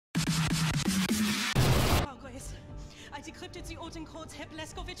decrypted the Odin codes Herr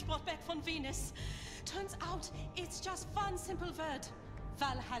Bleskowicz brought back from Venus. Turns out it's just one simple word.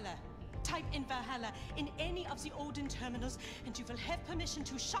 Valhalla. Type in Valhalla in any of the Odin terminals and you will have permission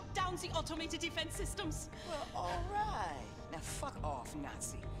to shut down the automated defense systems. Well, all right. Now fuck off,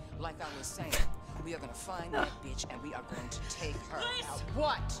 Nazi. Like I was saying, we are gonna find that bitch and we are going to take her out.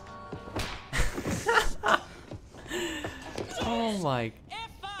 What? Oh my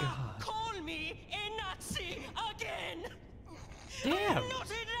God. Call me a Nazi again. damn. I'm not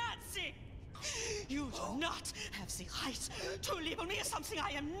a Nazi. You do not have the right to label me as something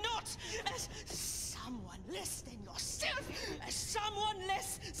I am not, as someone less than yourself, as someone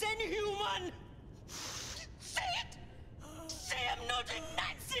less than human. Say it! Say I'm not a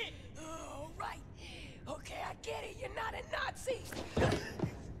Nazi! Oh, right. Okay, I get it. You're not a Nazi.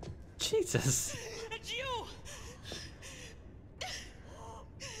 Jesus. And you!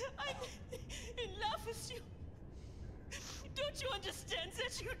 I'm in love with you. Don't you understand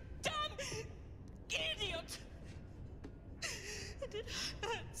that, you dumb idiot? And it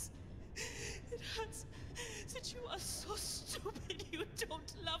hurts. It hurts that you are so stupid you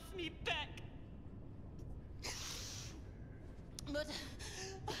don't love me back. But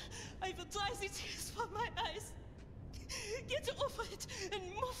I will dry the tears from my eyes. Get over it and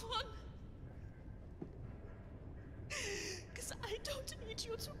move on. Because I don't need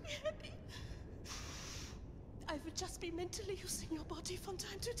you to be happy. I will just be mentally using your body from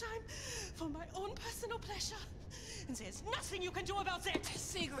time to time for my own personal pleasure. And there's nothing you can do about that.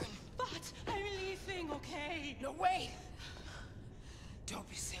 Sigrun. But I'm leaving, okay? No, wait. Don't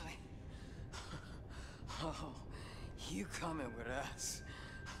be silly. Oh, you coming with us.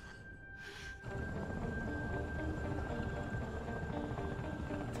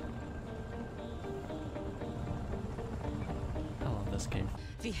 I love this game.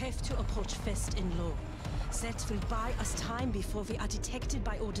 We have to approach fast and low. That will buy us time before we are detected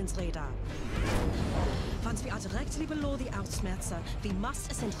by Odin's radar. Once we are directly below the Ausmerzer, we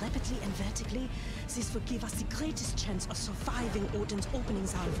must ascend rapidly and vertically. This will give us the greatest chance of surviving Odin's opening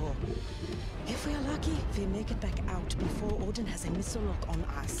salvo. If we are lucky, we make it back out before Odin has a missile lock on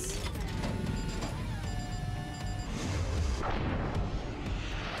us.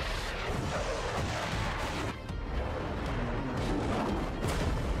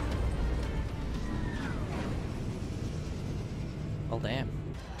 Oh damn.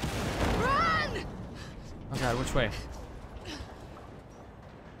 Run! Oh god, which way?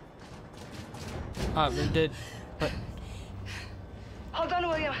 We did, but Hold on,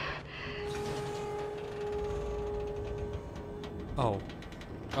 William.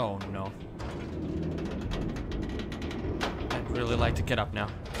 oh no. I'd really like to get up now.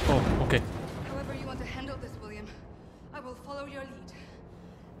 Oh, okay. However you want to handle this, William, I will follow your lead.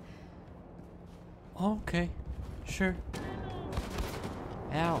 Okay, sure.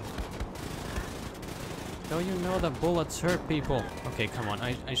 Ow. Don't you know that bullets hurt people? Okay, come on.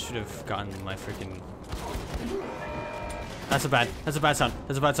 I should have gotten my freaking. That's a bad sound.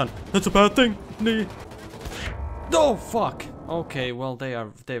 That's a bad sound. That's a bad thing. Nee. Oh fuck. Okay, well they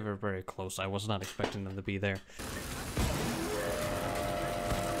were very close. I was not expecting them to be there.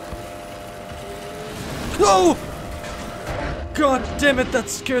 Oh! God damn it, that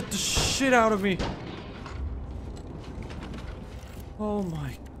scared the shit out of me. Oh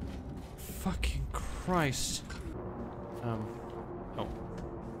my fucking Christ. Oh.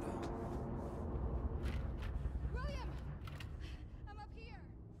 William! I'm up here.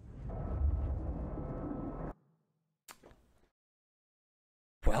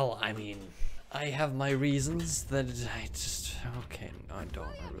 Well, I mean, I have my reasons that I just... Okay, no, I don't.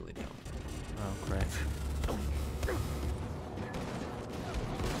 I really don't. Oh, crap.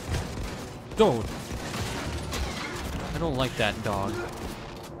 Don't! I don't like that dog.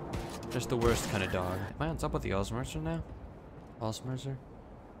 Just the worst kind of dog. Am I on top of the Ausmerzer now? Ausmerzer?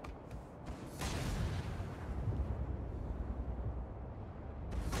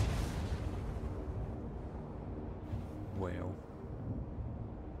 Well.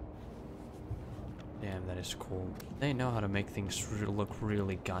 Damn, that is cool. They know how to make things look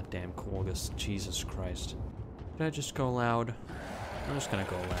really goddamn cool, this Jesus Christ. Did I just go loud? I'm just gonna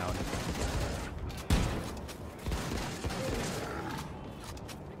go loud.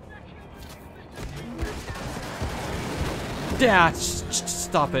 Yeah,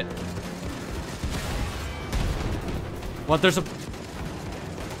 stop it. What, there's a...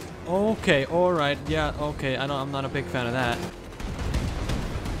 Okay, alright, yeah, okay, I'm not a big fan of that.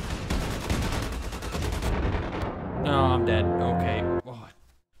 No, I'm dead, okay. Oh,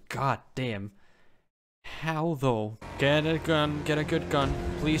 god damn. How though? Get a gun, get a good gun.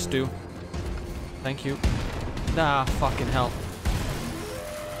 Please do. Thank you. Ah, fucking hell.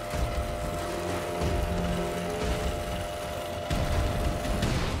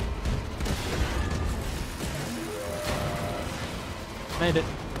 Made it.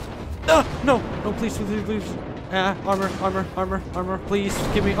 Ah, no, no, please, please, please. Ah, armor, armor, armor, armor. Please,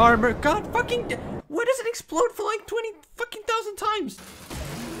 give me armor. God fucking. Why does it explode for like 20 fucking thousand times?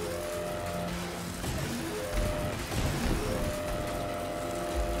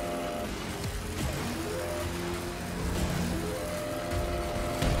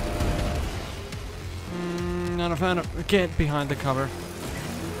 Not a fan of. Get behind the cover.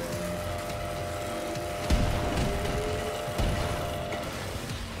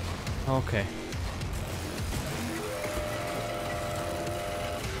 Okay.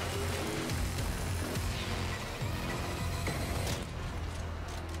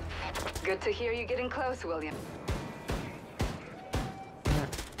 Good to hear you getting close, William.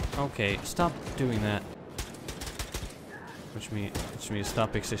 Okay, stop doing that. Which means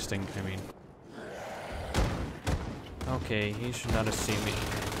stop existing, I mean. Okay, he should not have seen me.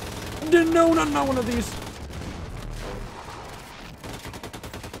 No, not one of these!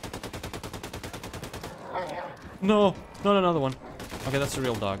 No, not another one. Okay, that's a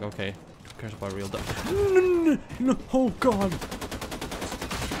real dog, okay. Who cares about a real dog? No, oh god!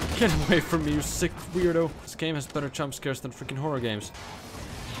 Get away from me, you sick weirdo. This game has better jump scares than freaking horror games.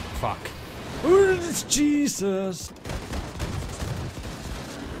 Fuck. It's Jesus!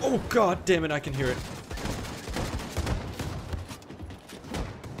 Oh god damn it, I can hear it.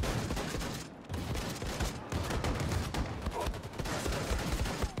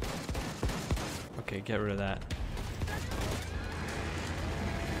 Okay, get rid of that.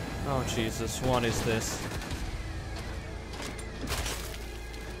 Oh Jesus, what is this?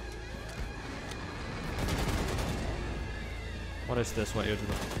 What is this?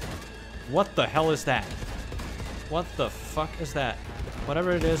 What the hell is that? What the fuck is that?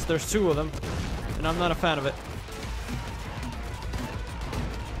 Whatever it is, there's two of them, and I'm not a fan of it.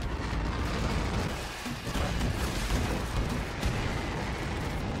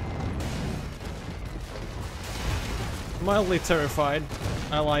 Mildly terrified.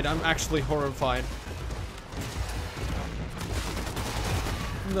 I lied, I'm actually horrified.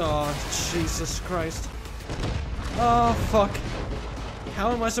 Oh, Jesus Christ. Oh, fuck.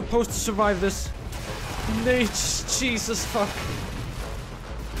 How am I supposed to survive this? Jesus, fuck.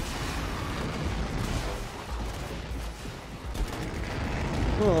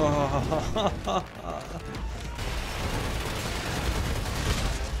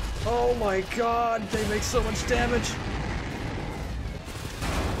 Oh my god, they make so much damage.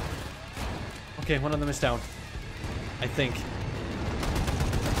 Okay, one of them is down. I think.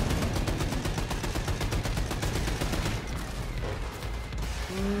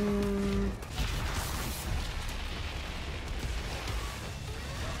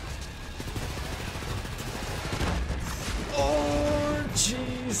 Oh,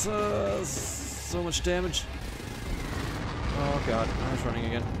 Jesus. So much damage. Oh god, I was running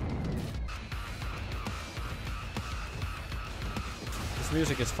again. This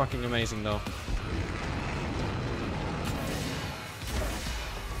music is fucking amazing though.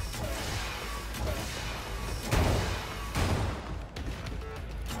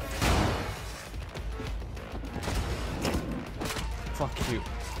 Fuck you.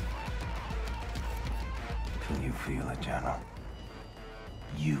 Can you feel it, Jenna?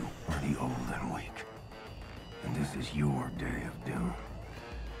 You are the old and weak. And this is your day of doom.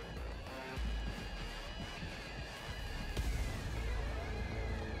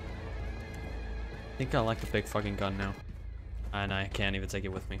 I think I like the big fucking gun now. And I can't even take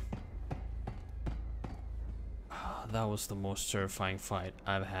it with me. That was the most terrifying fight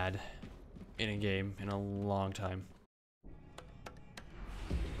I've had in a game in a long time.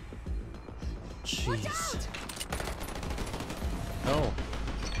 Jeez. Oh.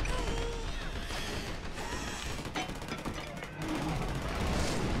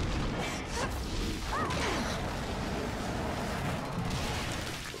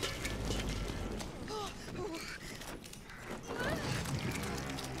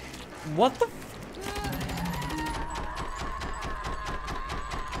 What the?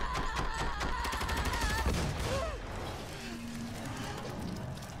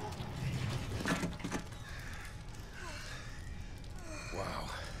 Wow.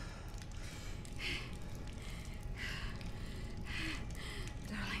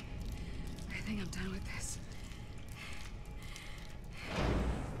 Darling, I think I'm done with this.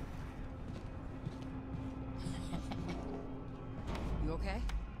 You okay?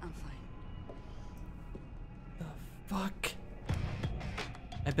 I'm fine. Fuck.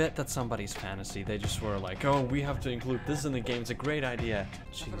 I bet that's somebody's fantasy. They just were like, oh, we have to include this in the game. It's a great idea.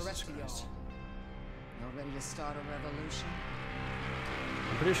 For the rest Jesus of Christ. y'all, y'all ready to start a revolution?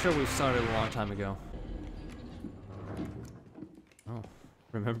 I'm pretty sure we started a long time ago. Oh,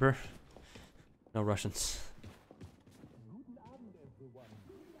 remember? No Russians.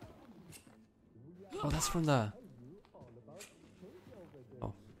 Oh, that's from the...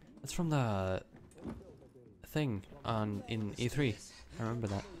 Oh, that's from the thing in E3. I remember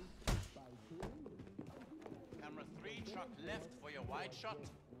that. Camera 3, truck left for your wide shot.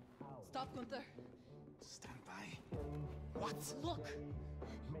 Stop, Gunther. Stand by. What? Look.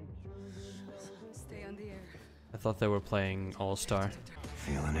 Stay on the air. I thought they were playing All-Star.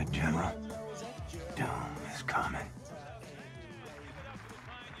 Feeling it, General? Doom is coming.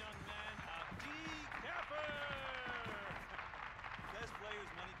 Best players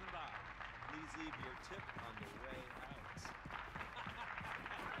money can buy. Please leave your tip on the way out.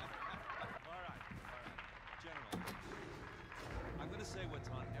 All right. General, I'm gonna say what's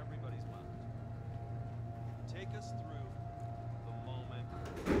on everybody's mind. Take us through the moment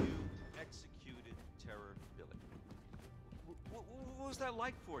you executed Terror Billy. What was that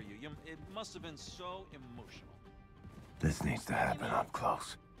like for you? It must have been so emotional. This needs to happen up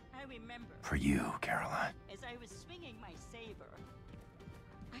close. I remember, For you, Caroline. as I was swinging my saber,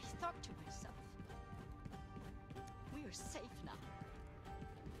 I thought to myself, we are safe now.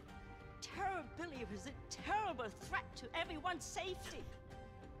 Terror Billy was a terrible threat to everyone's safety.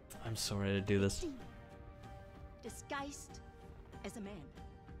 I'm so ready to do this. Disguised as a man.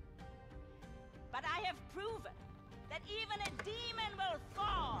 But I have proven that even a demon will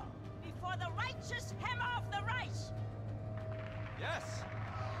fall before the righteous hammer of the Reich. Yes.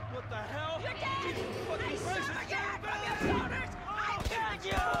 What the hell? You're dead! I saw again from your shoulders! I killed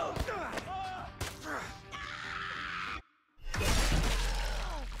you!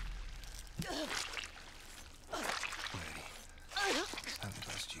 Have the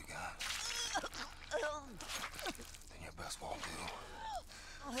best you got. Then your best won't do.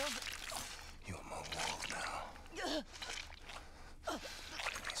 You among wolves now.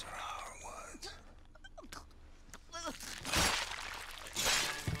 These are our woods.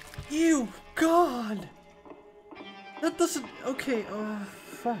 Ew, God! That doesn't... Okay,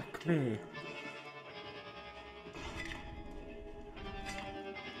 fuck me.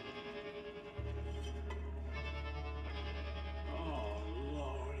 Oh,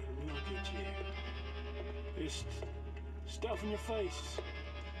 Lord, look at you. Just stuff in your faces.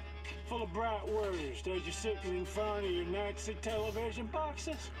 Full of bright words as you're sitting in front of your Nazi television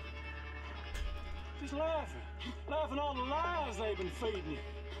boxes. Just laughing. Laughing all the lies they've been feeding you.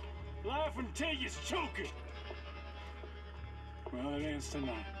 Laughing till you're choking. Well, it ends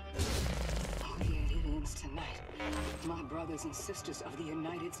tonight. Oh, yeah, it ends tonight. My brothers and sisters of the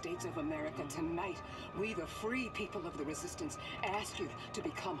United States of America, tonight, we, the free people of the resistance, ask you to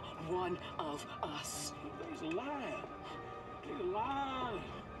become one of us. There's a lying. There's a lying.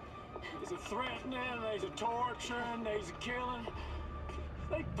 There's a threatening, there's a torturing, there's a killing.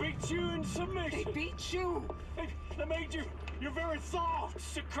 They beat you in submission. They beat you. They made you, your very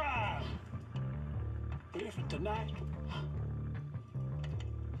thoughts to cry. But if tonight,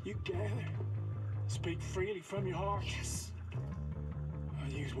 you gather, speak freely from your heart. Yes.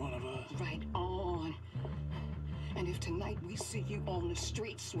 I'll use one of us. Right on. And if tonight we see you on the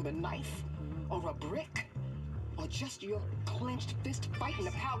streets with a knife or a brick or just your clenched fist fighting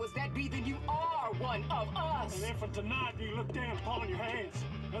the powers that be, then you are one of us. And if tonight you look down upon your hands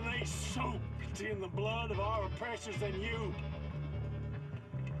and they soaked in the blood of our oppressors, then you,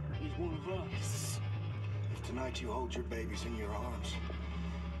 he's one of us. If tonight you hold your babies in your arms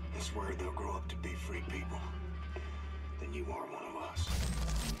and swear they'll grow up to be free people, then you are one of us.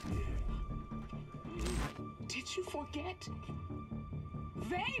 Did you forget?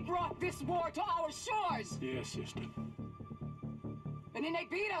 They brought this war to our shores. Yes, sister. And then they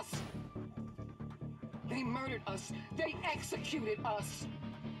beat us. They murdered us. They executed us.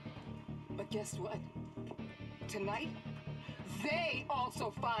 But guess what? Tonight, they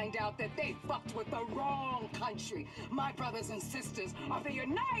also find out that they fucked with the wrong country. My brothers and sisters of the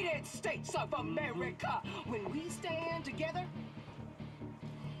United States of America. When we stand together,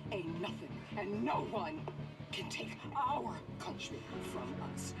 ain't nothing and no one can take our country from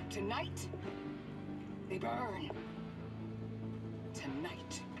us. Tonight, they burn.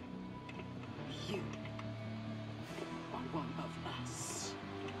 Tonight, you are one of us.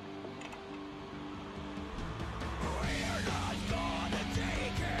 We're not gonna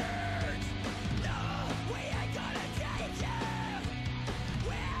take it. No, we ain't gonna take it.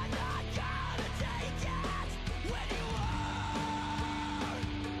 We're not gonna take it when you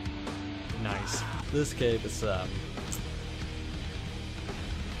are. This game is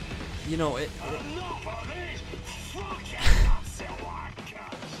you know it Enough of these fucking Nazi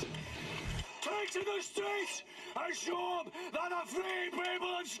wankers! Take to the streets and show them that the free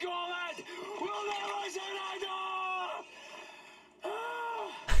people of Scotland will never surrender!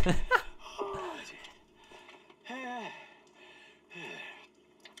 Oh,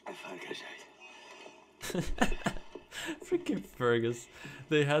 freaking Fergus.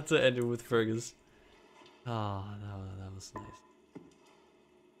 They had to end it with Fergus. Oh, that was nice.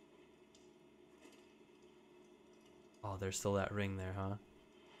 Oh, there's still that ring there, huh?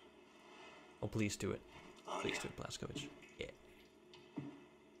 Oh, please do it. Please do it, Blazkowicz. Yeah.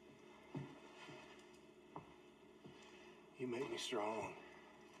 You make me strong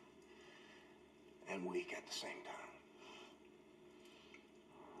and weak at the same time.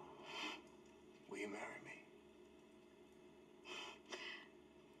 Will you marry me?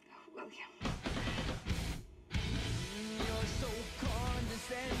 William. You're so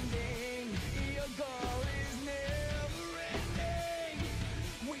condescending. Your goal is never ending.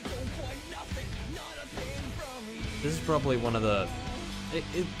 We don't want nothing, not a thing from you. This is probably one of the...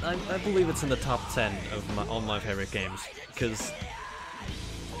 I believe it's in the top 10 of all my favorite games, because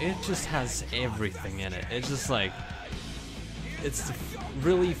it just has everything in it. It's just like... It's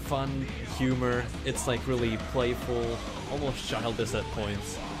really fun humor, it's like really playful, almost childish at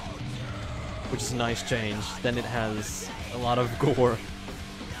points, which is a nice change. Then it has a lot of gore,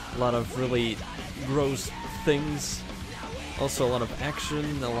 a lot of really gross things, also a lot of action,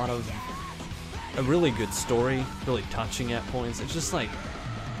 a really good story, really touching at points. It's just like,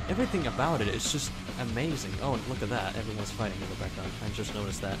 everything about it is just amazing. Oh, and look at that, everyone's fighting in the background. I just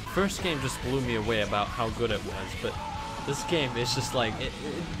noticed that. First game just blew me away about how good it was, but this game is just like, it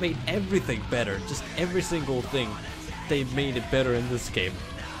made everything better. Just every single thing, they made it better in this game.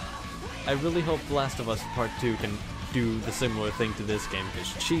 I really hope The Last of Us Part 2 can do the similar thing to this game,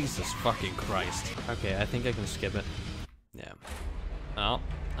 because Jesus fucking Christ. Okay, I think I can skip it. Yeah. Oh,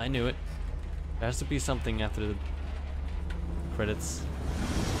 I knew it. There has to be something after the credits.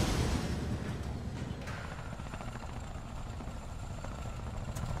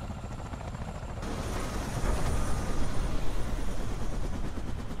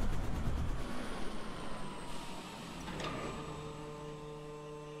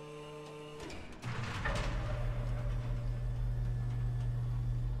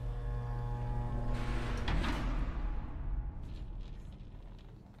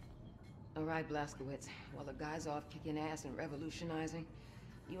 All right, Blazkowicz. While the guy's off kicking ass and revolutionizing,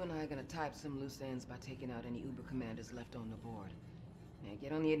 you and I are gonna tie up some loose ends by taking out any Uber commanders left on the board. Now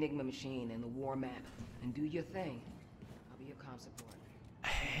get on the Enigma machine and the war map and do your thing. I'll be your comm support.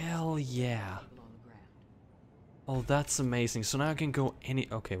 Hell yeah. Oh, that's amazing. So now I can go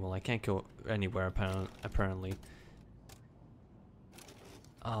okay, well, I can't go anywhere apparently.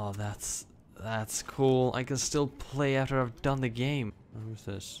 Oh, that's cool. I can still play after I've done the game. Who's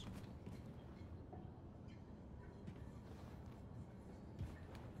this?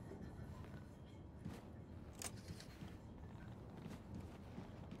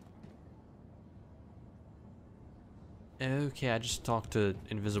 Okay, I just talked to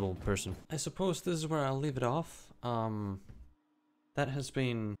invisible person. I suppose this is where I'll leave it off. That has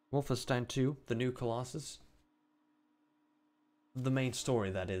been Wolfenstein 2, the new Colossus. The main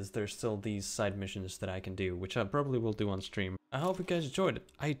story, that is. There's still these side missions that I can do, which I probably will do on stream. I hope you guys enjoyed it.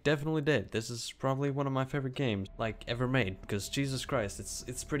 I definitely did. This is probably one of my favorite games, like, ever made, because Jesus Christ,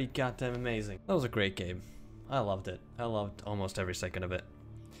 it's pretty goddamn amazing. That was a great game. I loved it. I loved almost every second of it.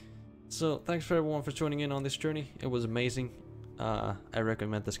 So, thanks for everyone for joining in on this journey. It was amazing. I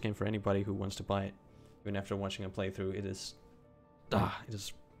recommend this game for anybody who wants to buy it. Even after watching a playthrough, it is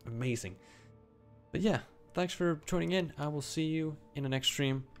amazing. But yeah, thanks for joining in. I will see you in the next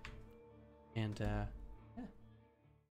stream. And,